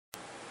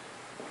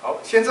好，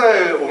现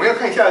在我们要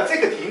看一下这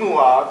个题目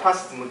啊，它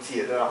是怎么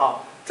解的哈。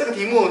这个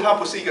题目它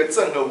不是一个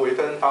正合微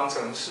分方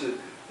程式，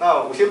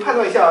那我先判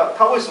断一下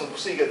它为什么不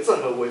是一个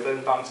正合微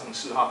分方程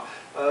式哈。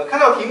看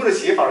到题目的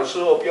写法的时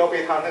候，不要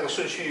被它那个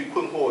顺序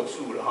困惑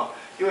住了哈，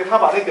因为它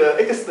把那个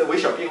x 的微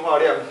小变化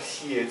量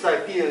写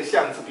在第二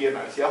项这边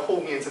来，写在后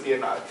面这边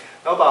来，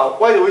然后把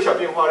y 的微小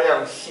变化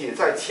量写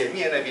在前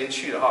面那边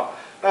去了哈。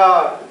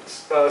那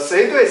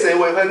谁对谁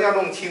微分要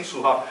弄清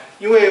楚哈，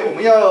因为我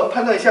们要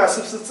判断一下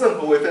是不是正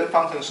合微分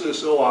方程式的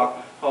时候啊，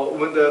好，我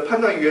们的判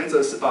断原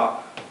则是把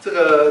这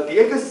个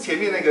dx 前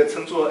面那个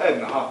称作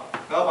m 哈，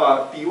然后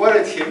把 dy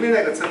的前面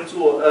那个称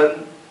作 n。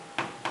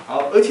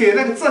好，而且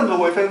那个正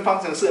合微分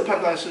方程式的判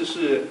断式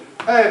是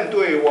m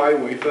对 y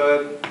微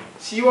分，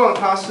希望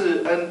它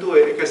是 n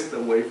对 x 的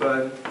微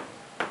分。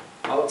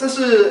好，这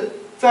是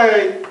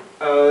在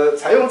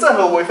采用正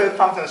合微分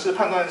方程式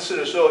判断式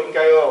的时候应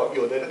该要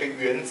有的那个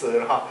原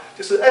则哈，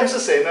就是 m 是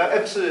谁呢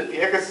 ？m 是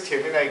dx 前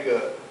面那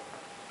个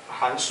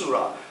函数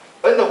啦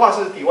 ，n 的话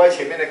是 dy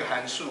前面那个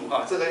函数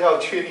哈，这个要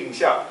确定一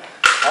下。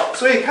好，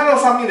所以看到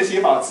上面的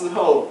写法之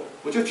后，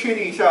我就确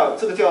定一下，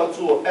这个叫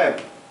做 m。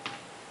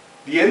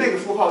连那个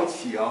负号一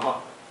起啊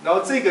哈，然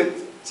后这个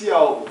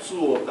叫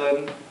做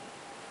n，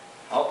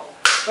 好，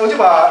那我就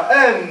把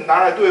m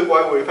拿来对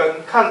y 微分，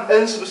看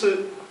n 是不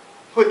是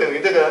会等于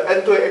这个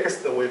n 对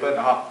x 的微分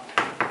的哈。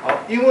好，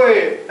因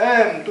为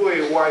m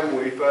对 y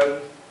微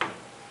分，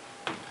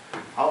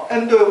好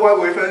 ，m 对 y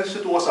微分是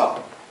多少？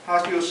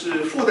它就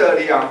是负的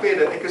2倍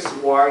的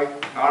xy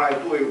拿来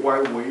对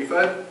y 微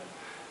分。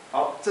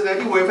好，这个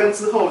一微分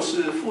之后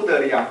是负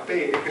的2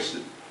倍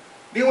x，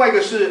 另外一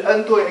个是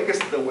n 对 x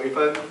的微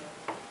分。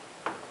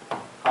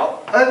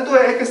好 ，n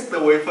对 x 的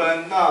微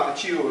分，那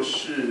就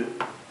是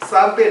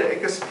3倍的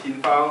x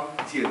平方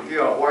减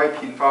掉 y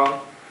平方。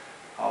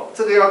好，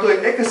这个要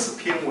对 x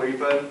偏微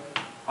分。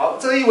好，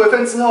这个一微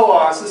分之后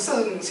啊，是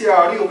剩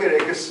下6倍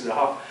的 x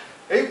哈。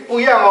哎，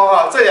不一样哦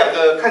哈，这两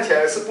个看起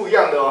来是不一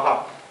样的哦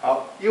哈。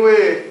好，因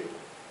为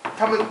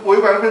它们微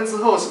分之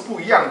后是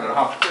不一样的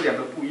哈，这两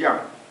个不一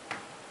样。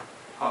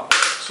好，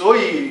所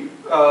以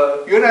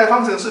原来的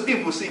方程式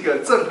并不是一个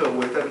正合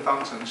微分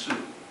方程式。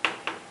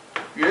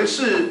原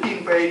式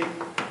并非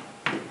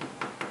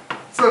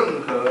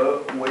正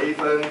合微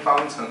分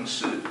方程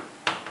式。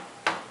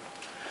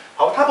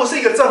好，它不是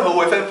一个正合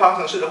微分方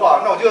程式的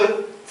话，那我就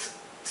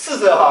试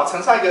着哈乘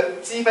上一个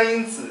积分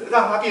因子，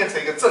让它变成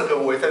一个正合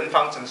微分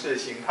方程式的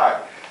形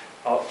态。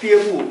好，第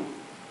二步，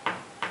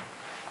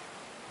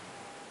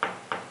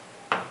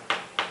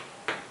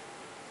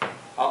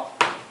好，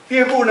第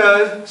二步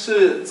呢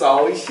是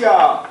找一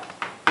下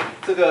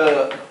这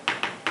个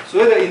所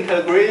谓的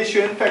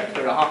integration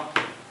factor 哈。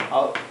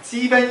好，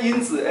积分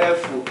因子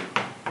F，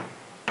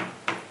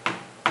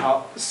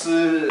 好，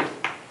是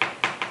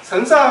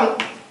乘上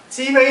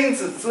积分因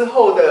子之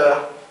后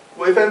的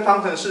微分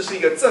方程式是一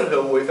个正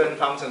合微分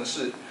方程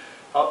式。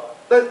好，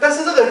但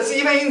是这个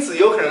积分因子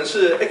有可能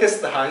是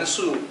x 的函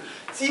数，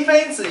积分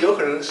因子有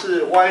可能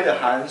是 y 的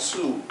函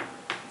数，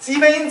积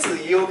分因子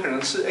也有可能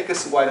是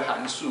x y 的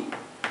函数。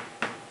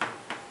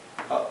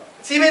好，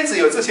积分因子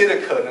有这些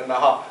的可能了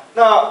哈。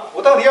那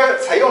我到底要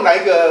采用哪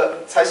一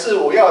个才是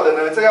我要的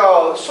呢？这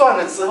要算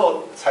了之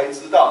后才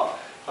知道。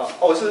好，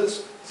我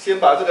是先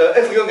把这个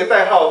f 用个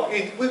代号，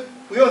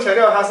不用强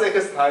调它是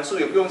x 的函数，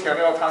也不用强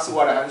调它是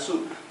y 的函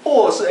数，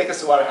或是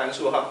x y 的函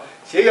数哈，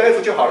写一个 f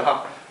就好了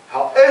哈。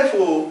好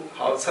 ，f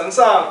好乘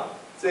上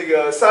这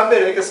个3倍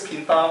的 x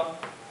平方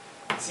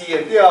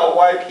减掉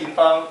y 平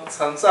方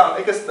乘上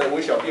x 的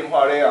微小变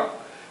化量，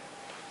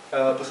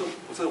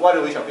不是 y 的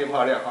微小变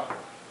化量哈。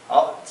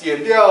好，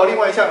减掉另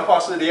外一项的话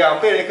是2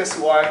倍的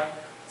xy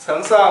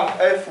乘上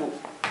f，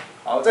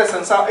 好，再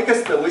乘上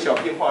x 的微小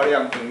变化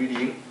量等于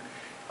0。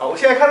好，我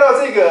现在看到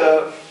这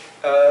个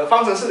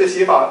方程式的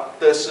写法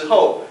的时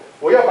候，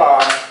我要把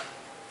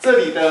这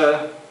里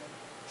的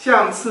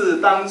项次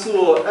当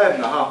做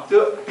m 了哈，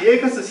就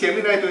dx 前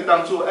面那一堆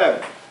当做 m，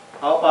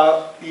 好，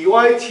把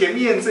dy 前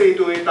面这一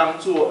堆当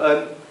做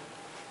n。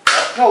好，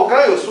那我刚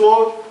刚有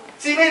说。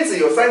积分因子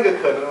有3个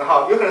可能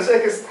哈，有可能是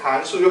x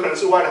函数，有可能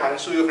是 y 的函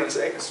数，有可能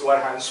是 x y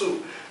的函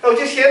数。那我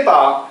就先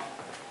把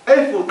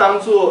f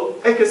当做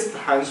x 的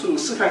函数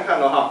试看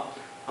看了哈。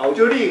好，我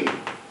就令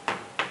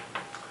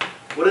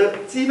我的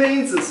积分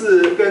因子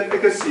是跟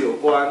x 有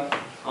关。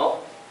好，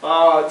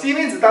把积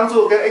分因子当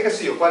做跟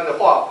x 有关的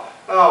话，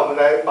那我们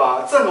来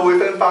把正合微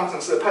分方程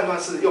式的判断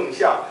式用一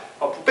下。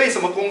好，不背什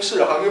么公式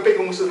了哈，因为背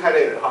公式太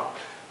累了哈。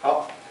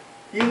好，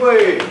因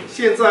为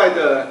现在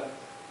的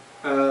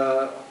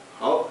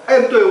好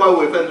 ，m 对 y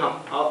微分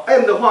哈，好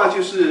m 的话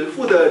就是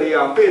负的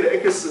2倍的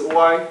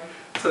xy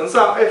乘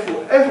上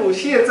f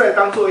现在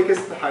当做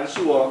x 的函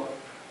数哦。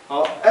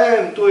好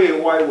 ，m 对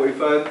y 微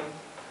分，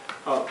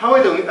好，它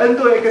会等于 n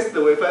对 x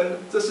的微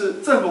分，这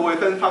是正合微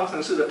分方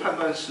程式的判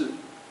断式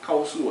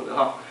告诉我的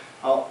哈。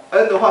好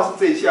 ，n 的话是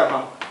这一项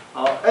哈。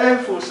好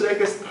 ，f 是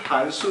x 的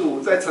函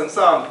数，再乘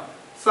上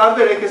3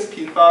倍的 x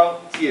平方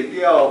减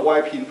掉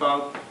y 平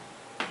方。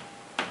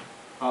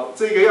好，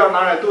这个要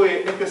拿来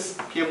对 x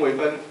偏微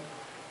分。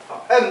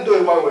好 ，m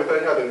对 y 微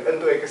分要等于 n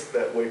对 x 的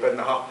微分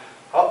的哈。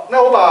好，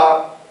那我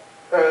把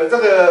这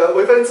个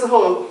微分之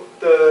后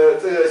的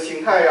这个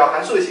形态啊，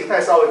函数的形态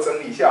稍微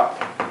整理一下。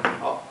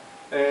好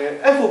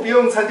，f 不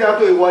用参加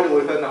对 y 的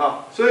微分的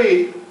哈，所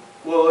以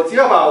我只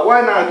要把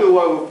y 拿来对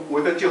y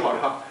微分就好了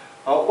哈。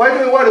好 ，y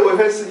对 y 的微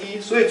分是1，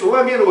所以左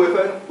半边的微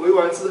分微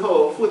完之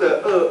后，负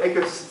的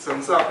2x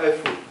乘上 f。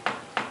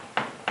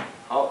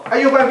好，那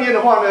右半边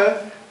的话呢，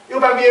右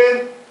半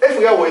边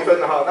f 要微分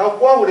的哈，然后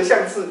刮弧的项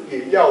式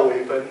也要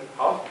微分。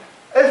好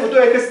 ，f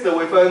对 x 的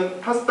微分，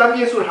它是单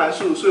变数的函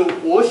数，所以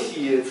我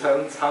写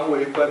成常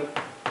微分。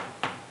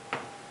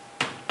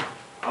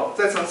好，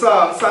再乘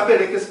上3倍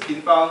的 x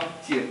平方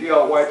减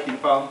掉 y 平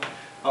方。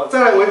好，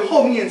再来为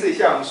后面这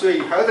项，所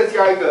以还要再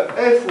加一个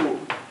f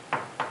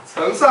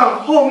乘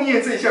上后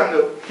面这项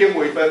的偏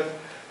微分。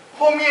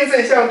后面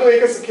这一项对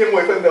x 偏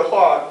微分的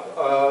话，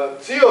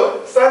只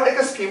有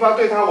3x 平方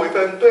对它微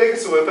分，对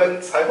x 微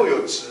分才会有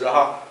值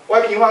哈。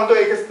y 平方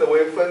对 x 的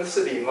微分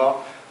是0哦。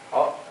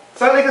好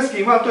，3x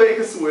平方对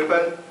x 微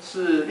分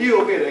是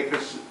6倍的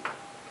x。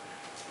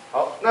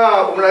好，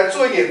那我们来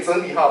做一点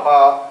整理哈，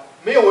把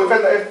没有微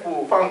分的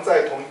f 放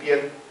在同一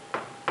边，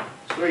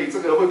所以这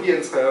个会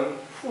变成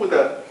负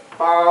的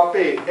8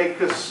倍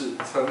x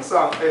乘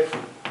上 f。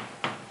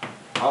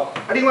好，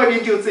那另外一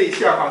边就这一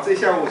项哈，这一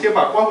项我先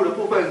把刮弧的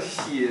部分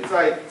写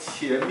在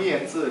前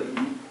面这里。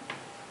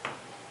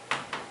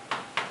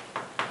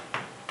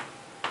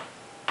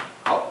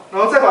好，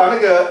然后再把那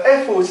个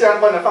f 相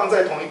关的放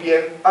在同一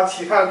边，啊，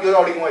其他的丢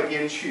到另外一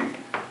边去，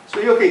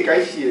所以又可以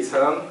改写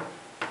成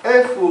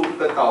f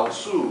的导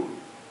数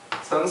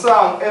乘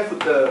上 f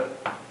的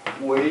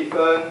微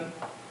分，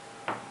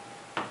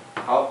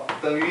好，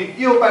等于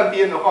右半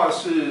边的话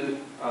是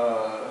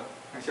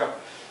看一下。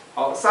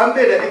好，3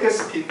倍的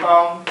x 平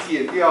方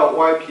减掉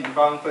y 平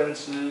方分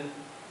之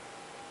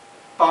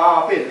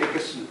8倍的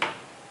x，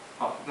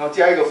 好，然后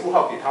加一个负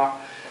号给它。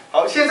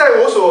好，现在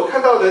我所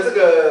看到的这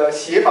个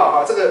写法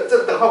哈，这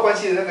个等号关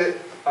系的那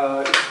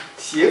个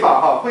写法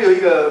哈，会有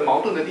一个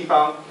矛盾的地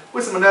方。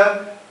为什么呢？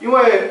因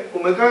为我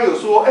们刚刚有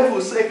说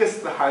f 是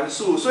x 的函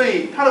数，所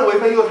以它的微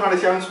分又它的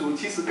相除，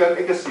其实跟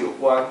x 有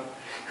关。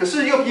可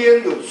是右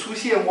边有出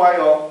现 y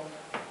哦，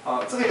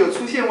这个有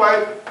出现 y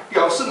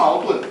表示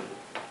矛盾。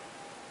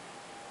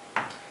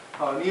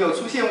你有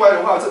出现 y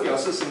的话，这表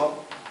示什么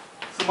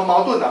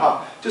矛盾的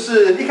哈？就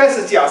是一开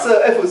始假设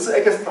f 是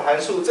x 的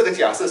函数，这个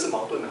假设是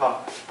矛盾的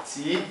哈，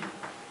即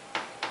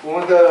我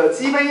们的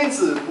积分因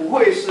子不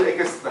会是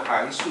x 的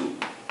函数。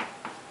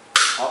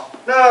好，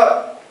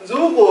那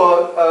如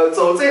果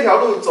走这条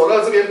路走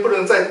到这边不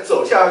能再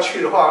走下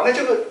去的话，那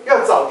就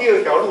要找第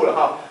二条路了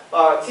哈，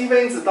把积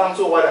分因子当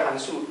做 y 的函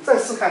数，再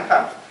试看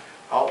看。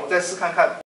好，我再试看看。